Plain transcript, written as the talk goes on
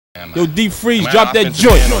Yo, Deep Freeze, drop that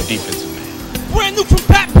joint. Man or defensive man? Brand new from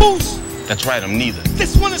Papoose. That's right, I'm neither.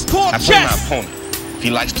 This one is called chess. I play my opponent. If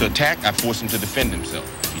he likes to attack, I force him to defend himself.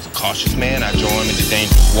 If he's a cautious man, I draw him into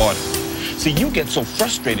dangerous water. See, you get so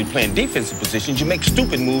frustrated playing defensive positions, you make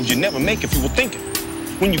stupid moves you never make if you were thinking.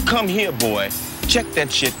 When you come here, boy, check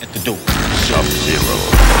that shit at the door. Sub-Zero.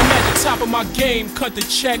 I'm at the top of my game, cut the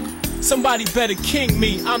check. Somebody better king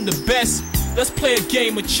me, I'm the best. Let's play a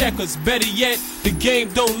game of checkers. Better yet, the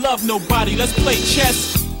game don't love nobody. Let's play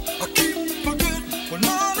chess. I keep forgetting when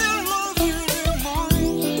I'm in love anymore.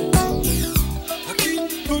 I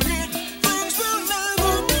keep forgetting things will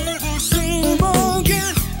never be the same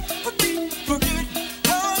again. I keep forgetting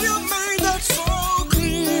how you made that so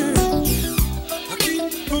clear. I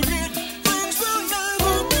keep forgetting things will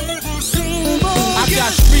never be the same again. I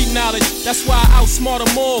got street knowledge, that's why I outsmart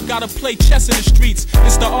them all. Gotta play chess in the streets,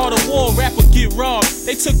 it's the art of war. Rapper get robbed,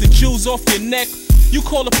 they took the jewels off your neck. You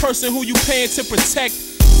call the person who you paying to protect.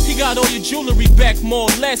 He got all your jewelry back, more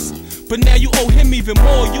or less. But now you owe him even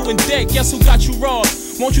more, you in debt. Guess who got you robbed?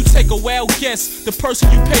 Won't you take a wild guess? The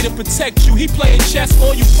person you pay to protect you, he playing chess,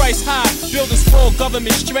 or you price high. Buildings fall,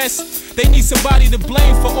 government stress. They need somebody to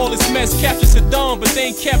blame for all this mess. Capture Saddam, but they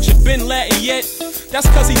ain't captured Bin Laden yet. That's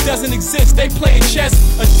cause he doesn't exist, they playing chess.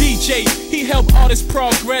 A DJ, he help artists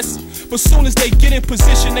progress. But soon as they get in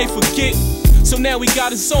position, they forget. So now we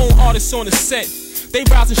got his own artists on the set. They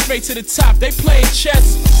rising straight to the top, they playing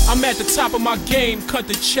chess. I'm at the top of my game, cut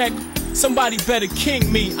the check. Somebody better king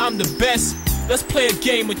me, I'm the best. Let's play a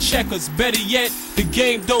game of checkers. Better yet, the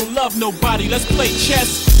game don't love nobody. Let's play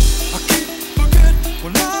chess. I keep forgetting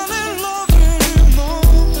when I'm in love anymore.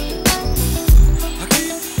 I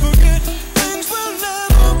keep forgetting things will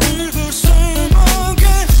never be the same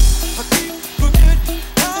again. I keep forgetting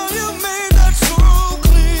how you made that so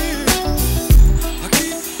clear. I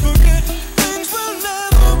keep forgetting things will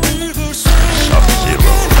never be the same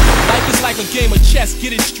again. Life is like a game of chess,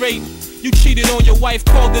 get it straight. You cheated on your wife,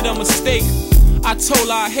 called it a mistake. I told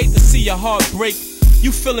her I hate to see your heart break.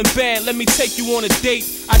 You feeling bad, let me take you on a date.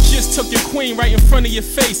 I just took your queen right in front of your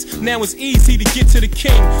face. Now it's easy to get to the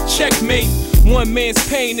king. Checkmate. One man's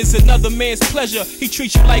pain is another man's pleasure. He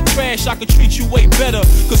treats you like trash, I could treat you way better.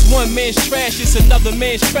 Cause one man's trash is another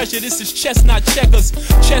man's treasure. This is chess, not checkers.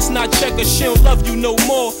 Chess, not checkers, she don't love you no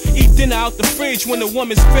more. Eat dinner out the fridge when the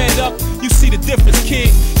woman's fed up. You see the difference,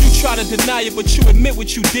 kid. You try to deny it, but you admit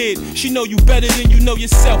what you did. She know you better than you know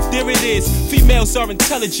yourself. There it is. Females are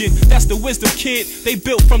intelligent, that's the wisdom, kid. They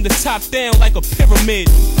built from the top down like a pyramid.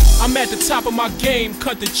 I'm at the top of my game,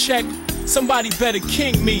 cut the check. Somebody better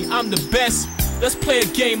king me, I'm the best. Let's play a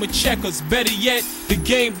game of checkers. Better yet, the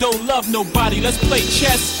game don't love nobody. Let's play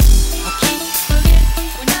chess.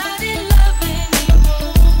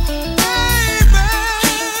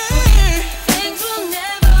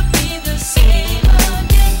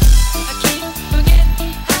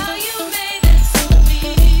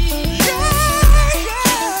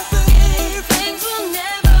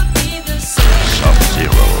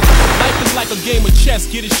 A game of chess,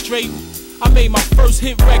 get it straight. I made my first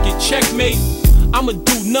hit record, checkmate. I'ma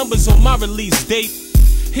do numbers on my release date.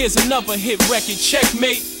 Here's another hit record,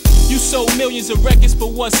 checkmate. You sold millions of records, but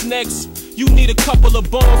what's next? You need a couple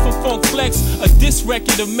of bombs from Funk Flex. A diss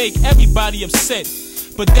record to make everybody upset,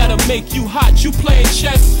 but that'll make you hot. You playing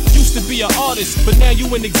chess, used to be an artist, but now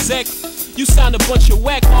you an exec. You signed a bunch of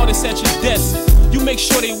whack artists at your desk. You make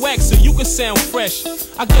sure they whack so you can sound fresh.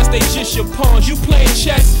 I guess they just your pawns. You playing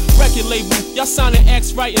chess. Record label, y'all signing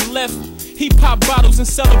acts right and left. He popped bottles and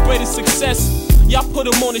celebrated success. Y'all put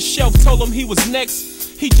him on the shelf, told him he was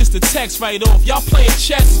next. He just a text right off. Y'all playing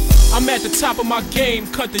chess. I'm at the top of my game,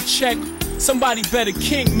 cut the check. Somebody better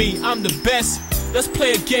king me, I'm the best. Let's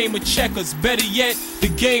play a game of checkers. Better yet, the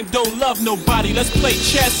game don't love nobody. Let's play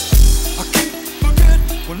chess. I keep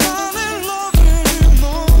forgetting when I'm in love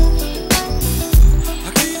anymore.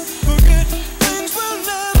 I keep forgetting things will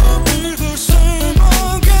never be the same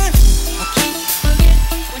again. I keep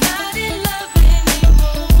forgetting when I'm in love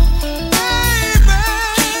anymore.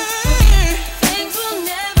 Baby, things will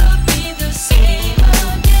never be the same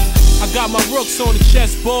again. I got my rooks on the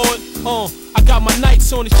chessboard. I got my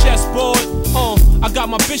knights on the chessboard. I got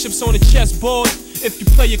my bishops on the chessboard. If you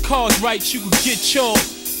play your cards right, you can get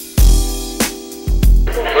yours.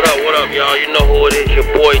 What up, y'all? You know who it is, your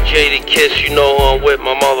boy Jay the Kiss. You know who I'm with,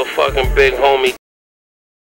 my motherfucking big homie